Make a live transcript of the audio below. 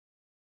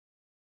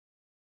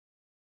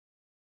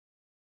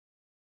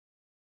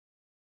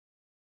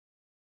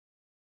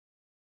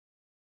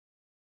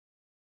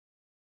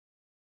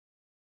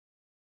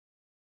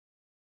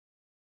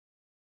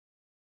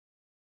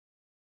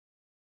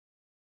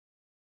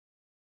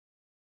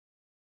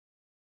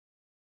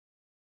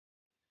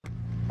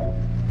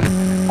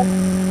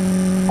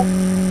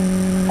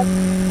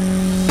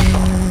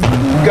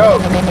Go.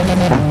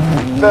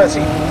 30,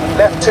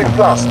 left 2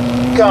 plus,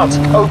 cut,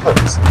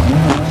 opens.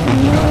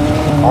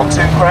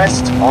 Onto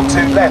crest, onto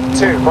left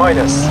 2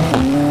 minus.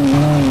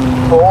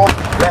 4,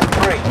 left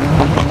 3,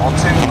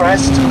 onto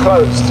crest,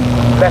 closed,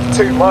 left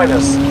 2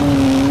 minus.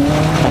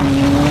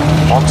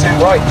 Onto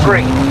right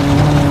 3,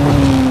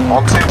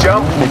 onto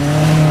jump.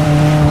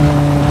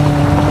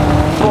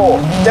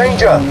 4,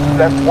 danger,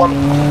 left 1.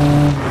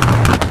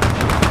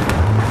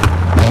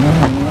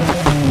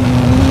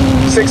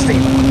 60,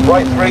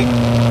 right 3.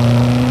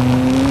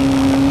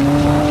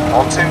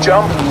 Onto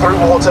jump, through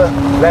water,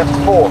 left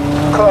 4,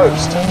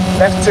 closed,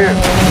 left 2.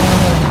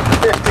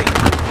 50,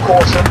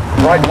 caution,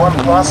 right 1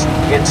 plus,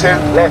 into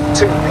left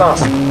 2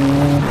 plus.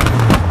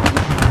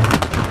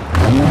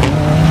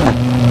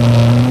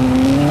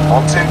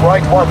 Onto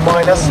right 1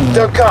 minus,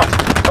 don't cut,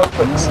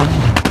 opens.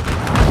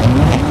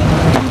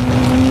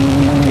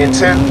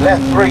 Into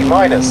left 3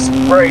 minus,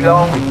 very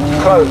long,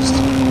 closed.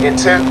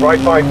 Into right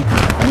 5,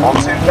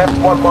 onto left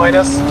 1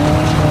 minus.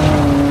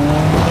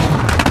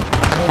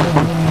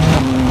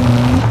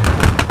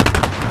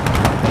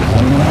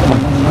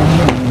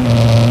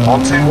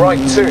 Onto right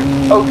 2,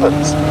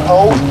 opens,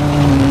 hold.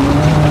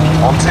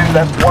 Onto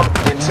left 1,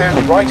 into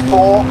right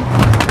 4.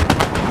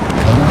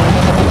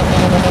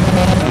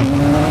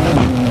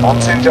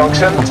 Onto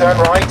junction, turn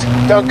right,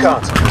 don't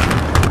cut.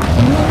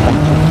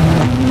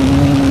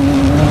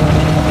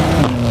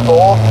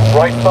 4,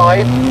 right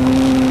 5.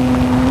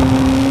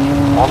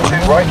 Onto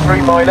right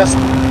 3 minus,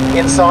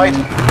 inside,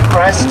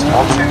 crest,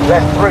 onto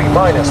left 3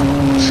 minus,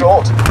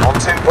 short,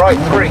 onto right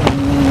 3,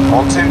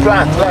 onto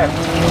flat left.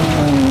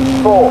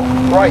 4,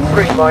 right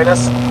 3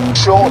 minus,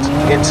 short,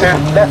 into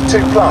left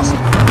 2 plus,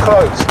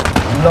 closed,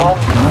 long.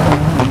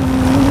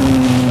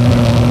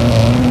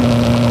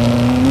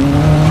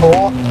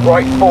 4,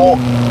 right 4,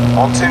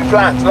 onto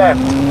flat left,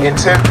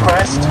 into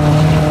crest,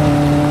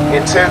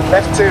 into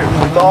left 2,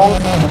 long.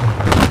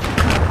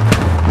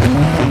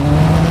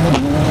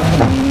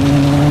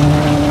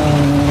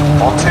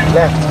 Onto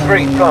left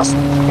 3 plus,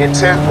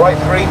 into right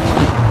 3,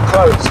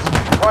 closed,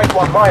 right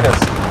 1 minus.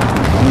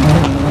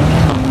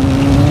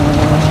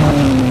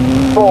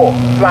 4,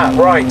 flat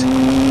right.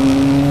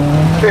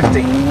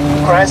 50,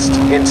 crest,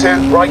 into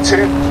right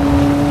 2,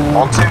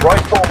 onto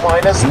right 4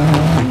 minus.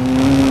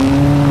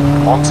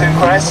 Onto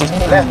crest,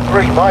 left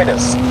 3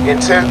 minus,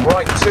 into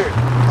right 2,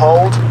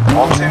 hold,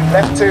 onto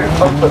left 2,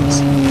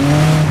 opens.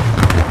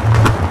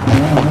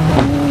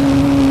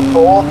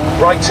 4,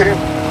 right 2,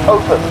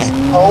 opens,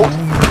 hold,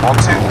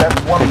 onto left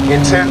 1,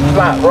 into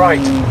flat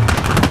right.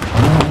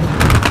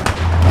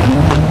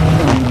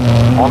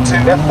 Onto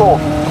left 4,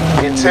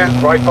 into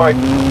right 5,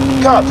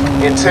 cut,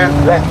 into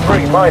left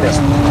 3 minus,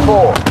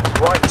 4,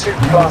 right 2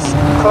 plus,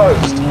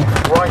 closed,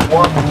 right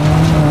 1,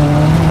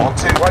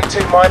 onto right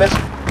 2 minus,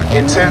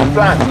 into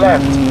flat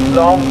left,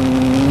 long.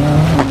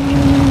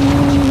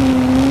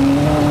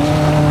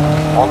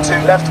 Onto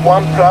left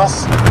 1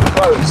 plus,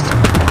 closed.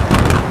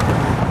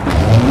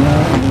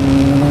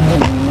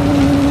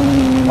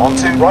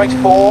 Onto right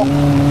 4,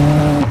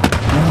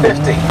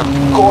 50,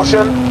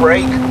 caution,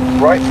 brake,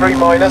 right 3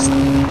 minus,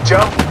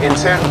 jump,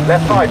 into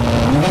left 5,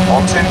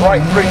 onto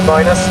right 3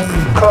 minus,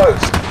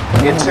 closed,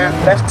 into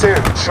left 2,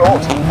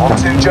 short,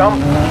 onto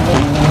jump.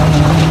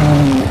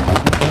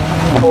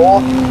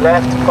 4,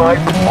 left 5,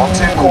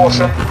 onto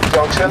caution,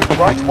 junction,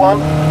 right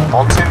 1,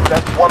 onto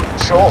left 1,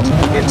 short,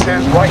 into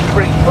right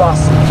 3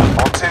 plus,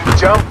 onto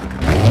jump.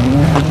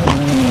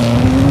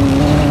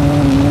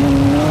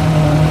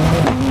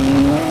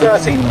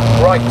 30,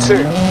 right 2,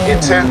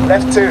 into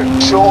left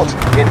 2, short,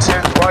 into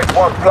right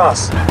 1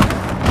 plus.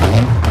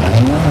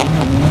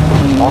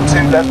 Onto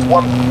left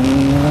 1.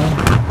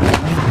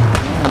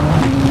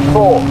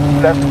 4,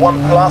 left 1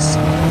 plus,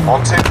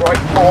 onto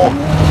right 4,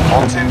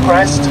 onto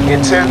crest,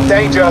 into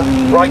danger,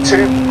 right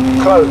 2,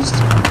 closed,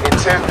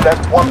 into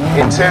left 1,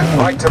 into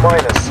right to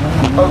minus,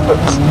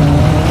 opens.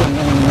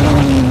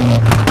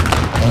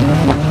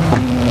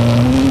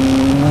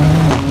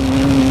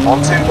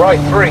 Onto right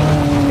 3,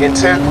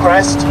 into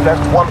crest,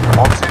 left 1,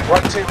 onto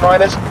right 2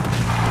 minus.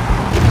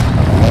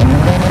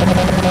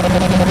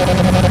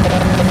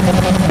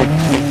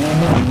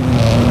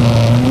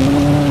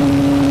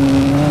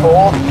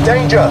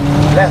 Danger,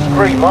 left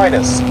 3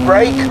 minus,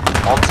 brake,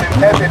 onto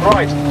hairpin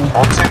right,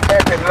 onto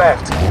hairpin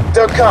left,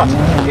 don't cut,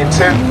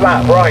 into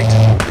flat right.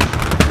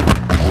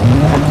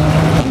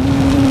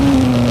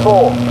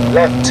 4,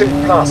 left 2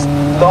 plus,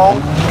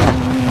 long,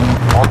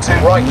 onto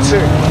right 2,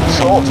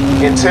 short,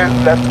 into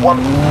left 1,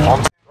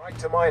 onto right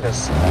to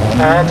minus,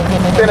 and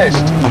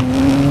finished.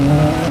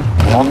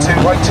 Onto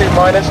right 2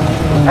 minus,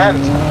 and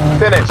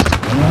finished.